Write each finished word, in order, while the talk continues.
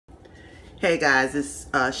Hey guys, it's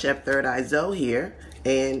Chef Third Eye Zoe here,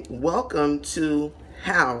 and welcome to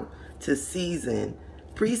how to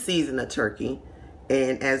pre-season a turkey,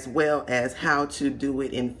 and as well as how to do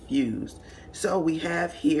it infused. So we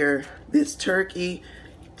have here this turkey.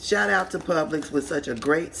 Shout out to Publix with such a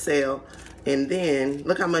great sale. And then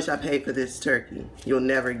look how much I paid for this turkey. You'll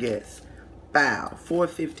never guess. Wow,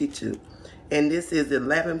 $4.52. And this is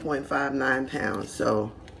 11.59 pounds.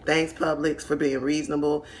 So thanks Publix for being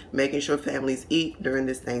reasonable, making sure families eat during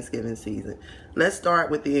this Thanksgiving season. Let's start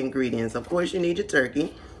with the ingredients. Of course, you need your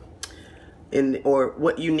turkey, or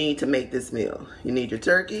what you need to make this meal. You need your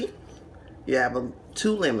turkey. You have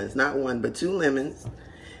 2 lemons, not 1, but 2 lemons.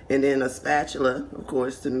 And then a spatula, of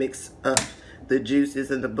course, to mix up the juices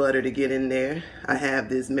and the butter to get in there. I have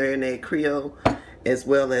this marinade Creole, as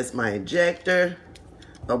well as my injector,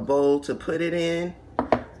 a bowl to put it in,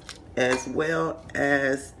 as well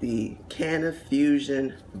as the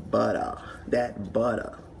Cannibutter butter. That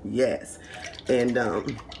butter, yes. And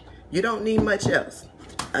you don't need much else.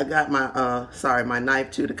 I got my my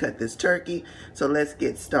knife too to cut this turkey. So let's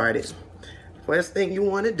get started. First thing you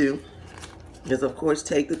want to do is, of course,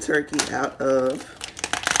 take the turkey out of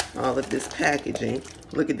all of this packaging.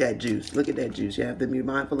 Look at that juice. Look at that juice. You have to be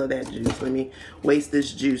mindful of that juice. Let me waste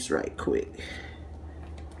this juice right quick.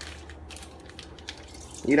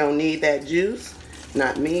 You don't need that juice.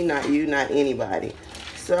 Not me, not you, not anybody.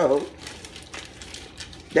 So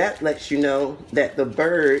that lets you know that the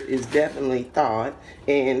bird is definitely thawed.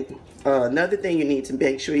 And another thing you need to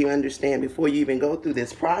make sure you understand before you even go through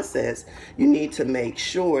this process, you need to make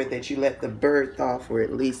sure that you let the bird thaw for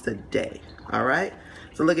at least a day. All right?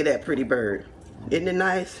 So look at that pretty bird. Isn't it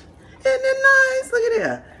nice? Isn't it nice? Look at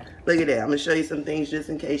that. Look at that. I'm going to show you some things just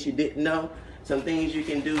in case you didn't know. Some things you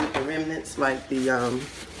can do with the remnants, like the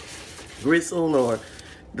gristle or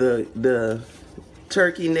the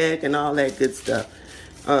turkey neck and all that good stuff.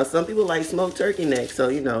 Some people like smoked turkey neck, so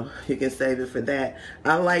you know, you can save it for that.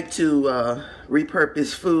 I like to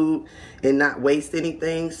repurpose food and not waste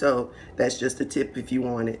anything, so that's just a tip if you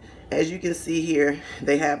want it. As you can see here,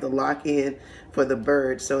 they have the lock-in for the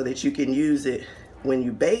bird so that you can use it when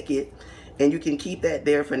you bake it, and you can keep that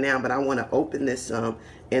there for now, but I want to open this some,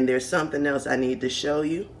 and there's something else I need to show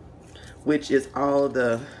you, which is all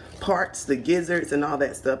the parts, the gizzards and all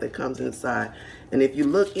that stuff that comes inside. And if you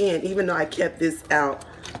look in, even though I kept this out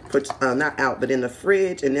for not out but in the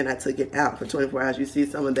fridge, and then I took it out for 24 hours, you see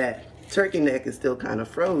some of that turkey neck is still kind of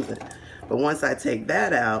frozen. But once I take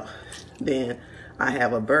that out, then I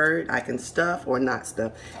have a bird I can stuff or not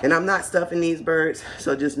stuff. And I'm not stuffing these birds,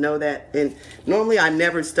 so just know that. And normally I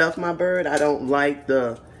never stuff my bird. I don't like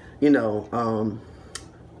the, you know,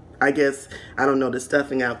 I guess, I don't know, the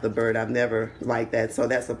stuffing out the bird. I've never liked that. So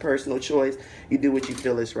that's a personal choice. You do what you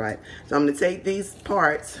feel is right. So I'm going to take these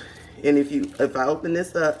parts, and if I open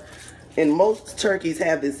this up, and most turkeys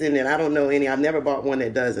have this in it. I don't know any. I've never bought one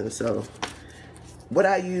that doesn't. So what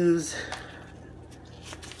I use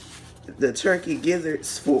the turkey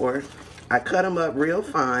gizzards for, I cut them up real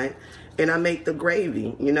fine, and I make the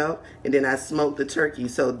gravy, you know, and then I smoke the turkey.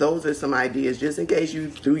 So those are some ideas, just in case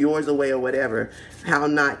you threw yours away or whatever.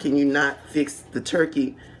 Can you not fix the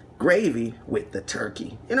turkey gravy with the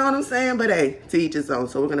turkey? You know what I'm saying? But hey, to each his own.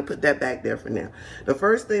 So we're gonna put that back there for now. The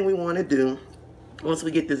first thing we wanna do, once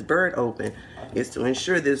we get this bird open, is to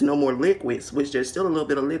ensure there's no more liquids, which there's still a little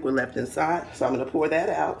bit of liquid left inside. So I'm gonna pour that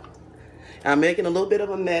out. I'm making a little bit of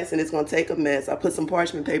a mess, and it's going to take a mess. I put some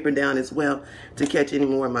parchment paper down as well to catch any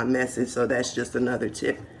more of my messes, so that's just another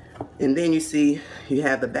tip. And then you see you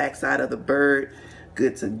have the backside of the bird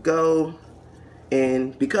good to go.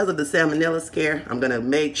 And because of the salmonella scare, I'm going to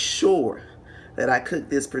make sure that I cook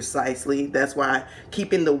this precisely. That's why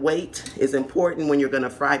keeping the weight is important when you're going to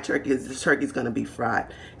fry turkey. This turkey's going to be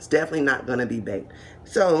fried. It's definitely not going to be baked.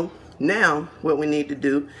 So now what we need to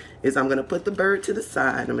do is I'm going to put the bird to the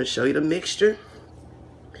side. I'm going to show you the mixture.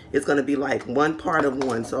 It's going to be like 1 part of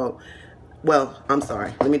 1. So, well, I'm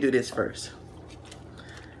sorry. Let me do this first.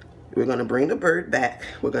 We're going to bring the bird back.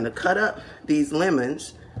 We're going to cut up these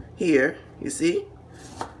lemons here. You see?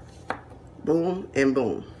 Boom and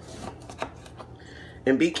boom.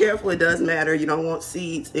 And be careful. It does matter. You don't want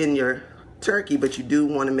seeds in your turkey, but you do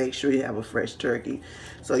want to make sure you have a fresh turkey.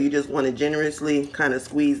 So you just want to generously kind of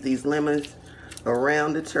squeeze these lemons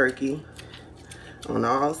around the turkey on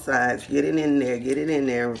all sides. Get it in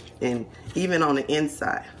there, and even on the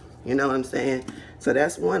inside. You know what I'm saying? So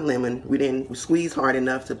that's 1 lemon. We didn't squeeze hard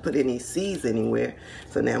enough to put any seeds anywhere.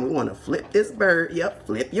 So now we want to flip this bird. Yep,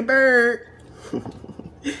 flip your bird.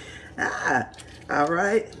 All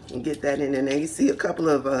right, and get that in there. Now you see a couple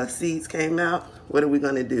of seeds came out. What are we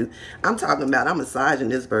gonna do? I'm massaging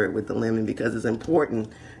this bird with the lemon because it's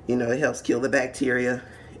important. You know, it helps kill the bacteria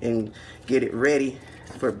and get it ready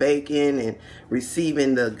for baking and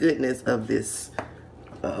receiving the goodness of this,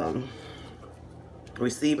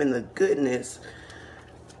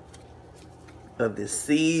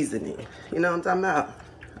 seasoning. You know what I'm talking about?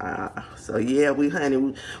 So yeah, we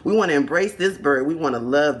want to embrace this bird. We want to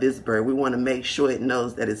love this bird. We want to make sure it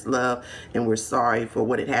knows that it's loved, and we're sorry for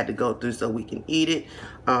what it had to go through so we can eat it.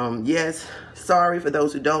 Yes, sorry for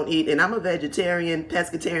those who don't eat. And I'm a vegetarian,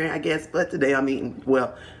 pescatarian, I guess, but today I'm eating,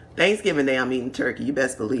 well, Thanksgiving Day I'm eating turkey. You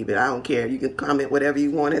best believe it. I don't care. You can comment whatever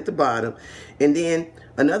you want at the bottom. And then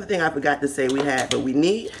another thing I forgot to say we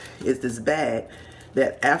need is this bag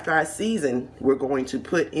that after I season, we're going to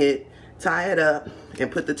tie it up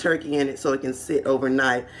and put the turkey in it so it can sit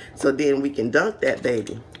overnight, so then we can dunk that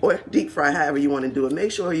baby or deep fry, however you want to do it.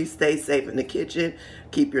 Make sure you stay safe in the kitchen,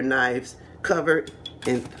 keep your knives covered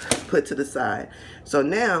and put to the side. So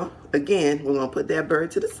now again, we're gonna put that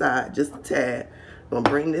bird to the side just a tad. I'm gonna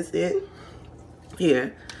bring this in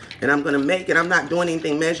here and I'm gonna make it. I'm not doing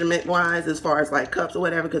anything measurement wise as far as like cups or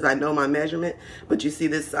whatever because I know my measurement, but you see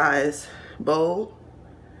this size bowl.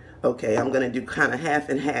 Okay, I'm gonna do kind of half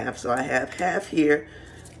and half. So I have half here,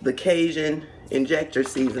 the Cajun injector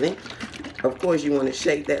seasoning. Of course, you want to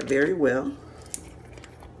shake that very well.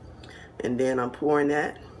 And then I'm pouring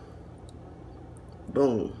that.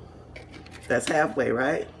 Boom. That's halfway,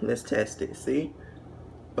 right? Let's test it. See?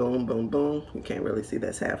 Boom, boom, boom. You can't really see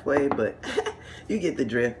that's halfway, but you get the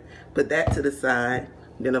drift. Put that to the side.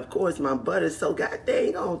 Then, of course, my butter's so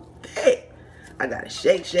goddamn on thick. I gotta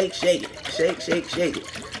shake, shake, shake it. Shake, shake, shake it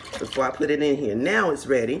before I put it in here. Now it's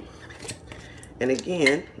ready. And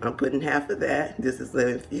again, I'm putting half of that. This is the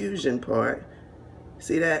infusion part.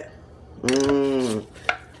 See that?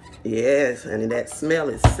 Yes, and that smell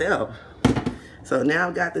itself. So now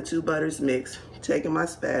I've got the two butters mixed. Taking my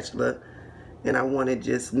spatula, and I want to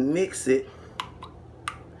just mix it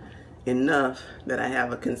enough that I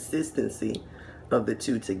have a consistency of the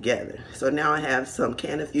two together. So now I have some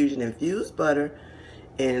Cannibutter infused butter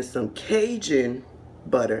and some Cajun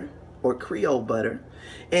butter or Creole butter.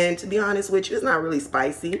 And to be honest with you, it's not really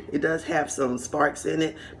spicy. It does have some sparks in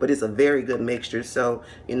it, but it's a very good mixture. So,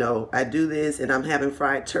 you know, I do this and I'm having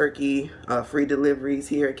fried turkey, free deliveries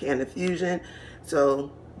here at Cannibutter.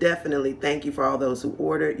 So definitely thank you for all those who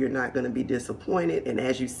ordered. You're not going to be disappointed. And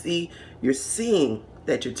as you see, you're seeing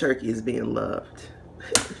that your turkey is being loved.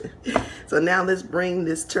 So now let's bring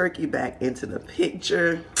this turkey back into the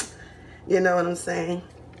picture. You know what I'm saying?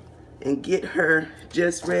 And get her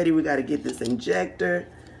just ready. We got to get this injector.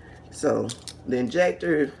 So the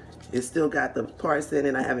injector is still got the parts in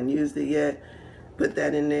it. I haven't used it yet. Put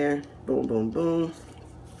that in there. Boom, boom, boom.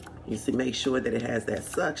 You see, make sure that it has that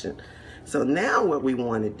suction. So now what we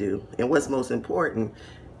want to do, and what's most important,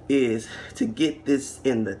 is to get this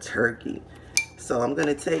in the turkey. So I'm going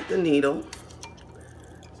to take the needle.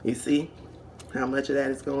 You see how much of that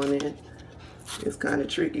is going in? It's kind of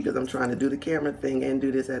tricky because I'm trying to do the camera thing and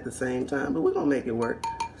do this at the same time, but we're going to make it work.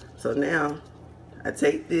 So now I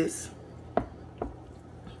take this.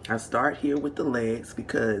 I start here with the legs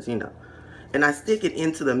because, you know, and I stick it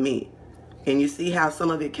into the meat. And you see how some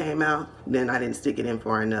of it came out? Then I didn't stick it in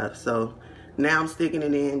far enough. So now I'm sticking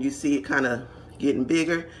it in. You see it kind of getting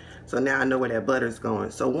bigger. So now I know where that butter's going.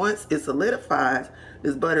 So once it solidifies,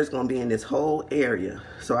 this butter's going to be in this whole area.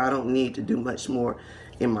 So I don't need to do much more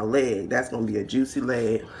in my leg. That's going to be a juicy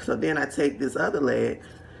leg. So then I take this other leg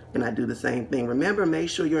and I do the same thing. Remember, make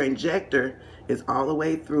sure your injector is all the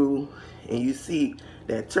way through and you see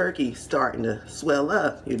that turkey starting to swell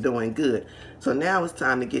up. You're doing good. So now it's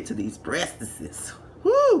time to get to these breastises.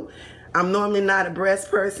 Woo! I'm normally not a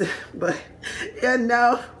breast person, but you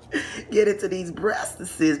know, get into these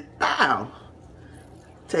breastises. Bow!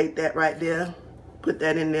 Take that right there. Put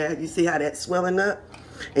that in there. You see how that's swelling up?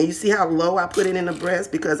 And you see how low I put it in the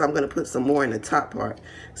breast because I'm going to put some more in the top part.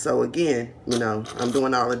 So again, you know, I'm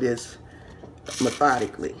doing all of this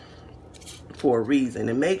methodically for a reason.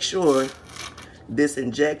 And make sure this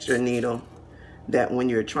injector needle, that when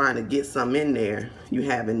you're trying to get some in there, you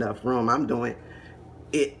have enough room. I'm doing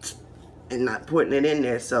it and not putting it in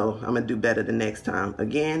there, so I'm going to do better the next time.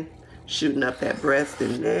 Again, shooting up that breast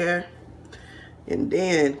in there. And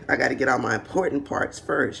then I got to get all my important parts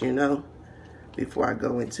first, you know, before I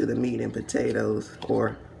go into the meat and potatoes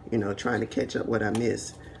or, you know, trying to catch up what I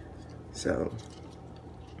missed. So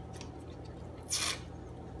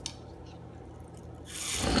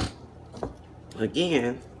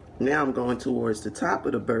again, now I'm going towards the top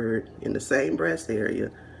of the bird in the same breast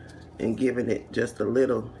area and giving it just a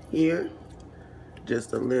little here,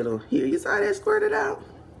 just a little here. You saw that squirted out?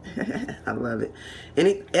 I love it.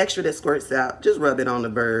 Any extra that squirts out, just rub it on the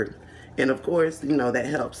bird. And of course, you know, that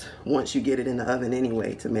helps once you get it in the oven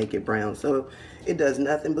anyway to make it brown. So it does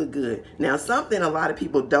nothing but good. Now, something a lot of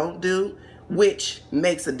people don't do, which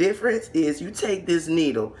makes a difference, is you take this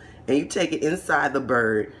needle and you take it inside the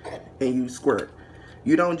bird and you squirt.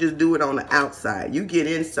 You don't just do it on the outside. You get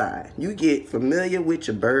inside. You get familiar with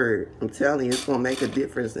your bird. I'm telling you, it's going to make a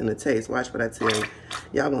difference in the taste. Watch what I tell you.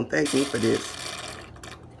 Y'all going to thank me for this.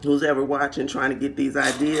 Who's ever watching, trying to get these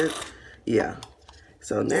ideas? Yeah.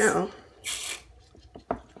 So now,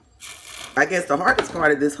 I guess the hardest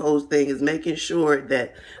part of this whole thing is making sure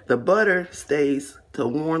that the butter stays to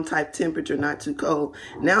warm type temperature, not too cold.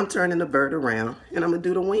 Now I'm turning the bird around and I'm going to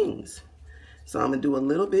do the wings. So I'm going to do a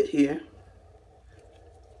little bit here.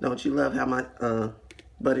 Don't you love how my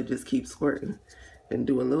butter just keeps squirting? And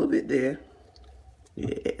do a little bit there.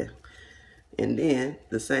 Yeah. And then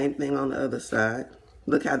the same thing on the other side.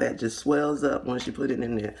 Look how that just swells up once you put it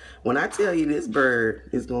in there. When I tell you this bird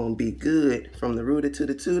is going to be good from the rooter to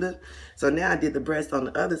the tutor. So now I did the breast on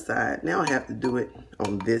the other side. Now I have to do it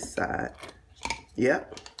on this side.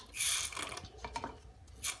 Yep.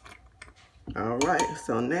 All right.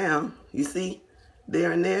 So now, you see,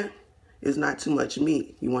 there and there is not too much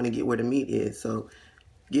meat. You want to get where the meat is. So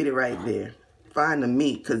get it right there. Find the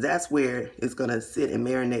meat, because that's where it's going to sit and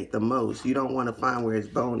marinate the most. You don't want to find where it's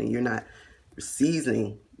bony. You're not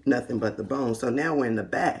seasoning nothing but the bone. So now we're in the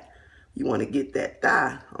back. You want to get that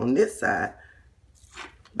thigh on this side.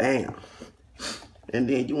 Bam. And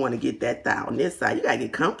then you want to get that thigh on this side. You got to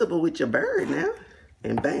get comfortable with your bird now.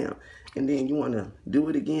 And bam. And then you want to do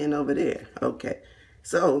it again over there. Okay.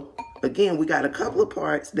 So again, we got a couple of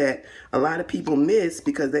parts that a lot of people miss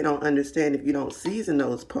because they don't understand if you don't season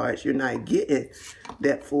those parts, you're not getting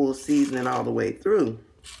that full seasoning all the way through.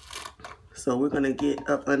 So we're going to get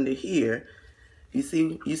up under here. You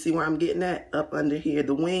see where I'm getting at? Up under here,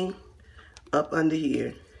 the wing, up under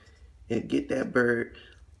here, and get that bird,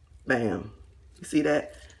 bam. You see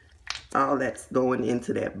that? All that's going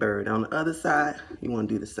into that bird. On the other side, you want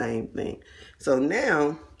to do the same thing. So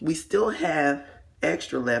now we still have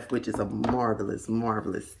extra left, which is a marvelous,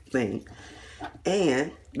 marvelous thing.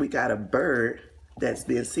 And we got a bird that's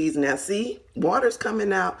been seasoned. Now see, water's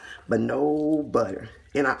coming out, but no butter.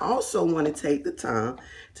 And I also want to take the time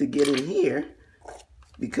to get in here,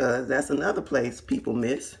 because that's another place people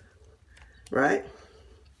miss, right?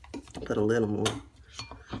 Put a little more.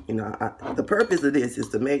 You know, the purpose of this is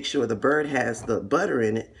to make sure the bird has the butter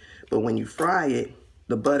in it, but when you fry it,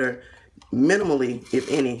 the butter minimally,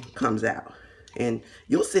 if any, comes out. And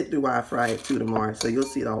you'll sit through while I fry it too tomorrow, so you'll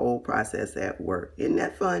see the whole process at work. Isn't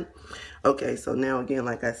that fun? Okay, so now again,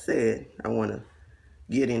 like I said, I want to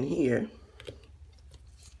get in here.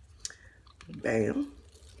 Bam.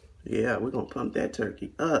 Yeah, we're going to pump that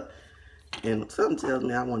turkey up. And something tells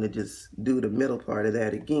me I want to just do the middle part of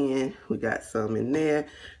that again. We got some in there.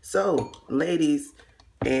 So, ladies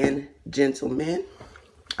and gentlemen,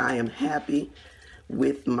 I am happy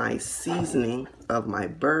with my seasoning of my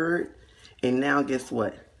bird. And now guess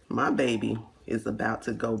what? My baby is about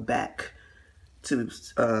to go back to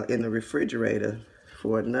in the refrigerator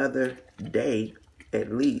for another day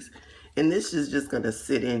at least. And this is just going to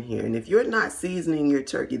sit in here. And if you're not seasoning your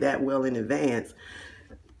turkey that well in advance,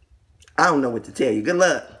 I don't know what to tell you. Good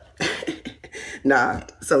luck. Nah.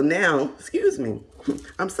 So now, excuse me,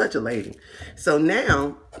 I'm such a lady. So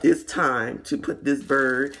now it's time to put this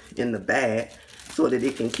bird in the bag so that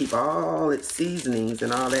it can keep all its seasonings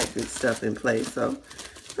and all that good stuff in place. So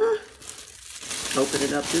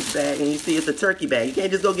opening up this bag, and you see it's a turkey bag. You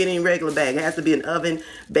can't just go get any regular bag. It has to be an oven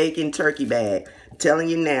bacon turkey bag. I'm telling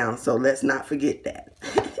you now, so let's not forget that.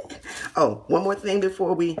 Oh, one more thing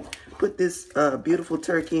before we put this beautiful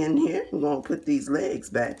turkey in here. I'm going to put these legs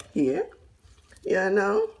back here. Yeah,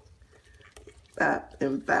 know? Bap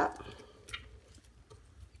and bap.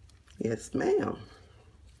 Yes, ma'am.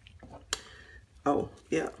 Oh,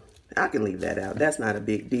 yeah. I can leave that out. That's not a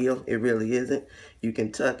big deal. It really isn't. You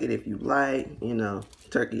can tuck it if you like. You know,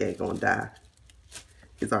 turkey ain't gonna die.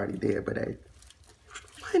 It's already there, but a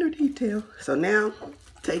minor detail. So now,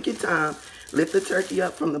 take your time. Lift the turkey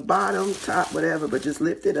up from the bottom, top, whatever, but just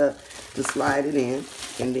lift it up to slide it in.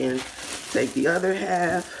 And then take the other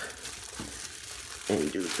half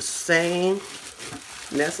and do the same.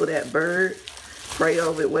 Nestle that bird. Pray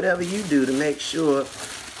over it, whatever you do to make sure,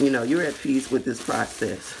 you know, you're at peace with this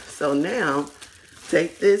process. So now,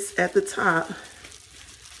 take this at the top,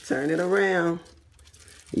 turn it around.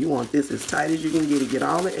 You want this as tight as you can get it. Get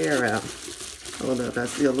all the air out. Hold up, I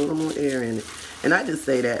see a little more air in it. And I just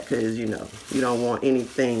say that because, you know, you don't want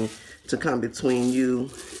anything to come between you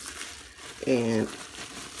and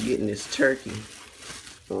getting this turkey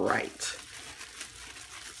right.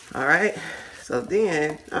 All right. So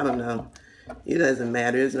then, I don't know. It doesn't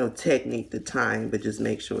matter. There's no technique to tying, but just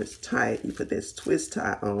make sure it's tight. You put this twist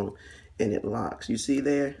tie on and it locks. You see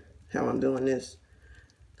there how I'm doing this?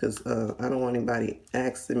 Because I don't want anybody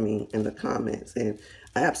asking me in the comments. And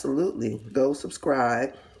absolutely, go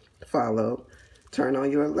subscribe, follow, turn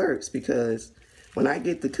on your alerts, because when I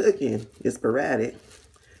get to cooking, it's sporadic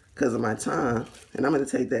because of my time. And I'm going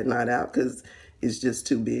to take that knot out because it's just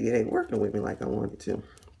too big. It ain't working with me like I want it to.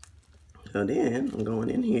 So then I'm going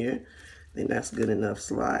in here. I think that's good enough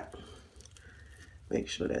slot. Make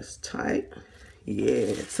sure that's tight.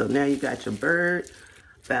 Yeah. So now you got your bird.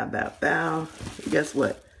 Bow, bow, bow. And guess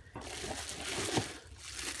what?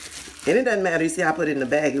 And it doesn't matter. You see, I put it in the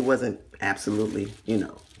bag. It wasn't absolutely, you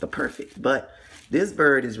know, the perfect. But this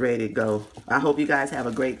bird is ready to go. I hope you guys have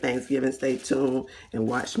a great Thanksgiving. Stay tuned and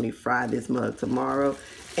watch me fry this mug tomorrow.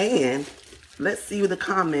 And let's see the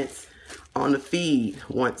comments on the feed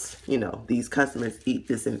once, you know, these customers eat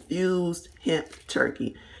this infused hemp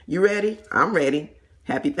turkey. You ready? I'm ready.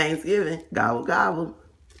 Happy Thanksgiving. Gobble, gobble.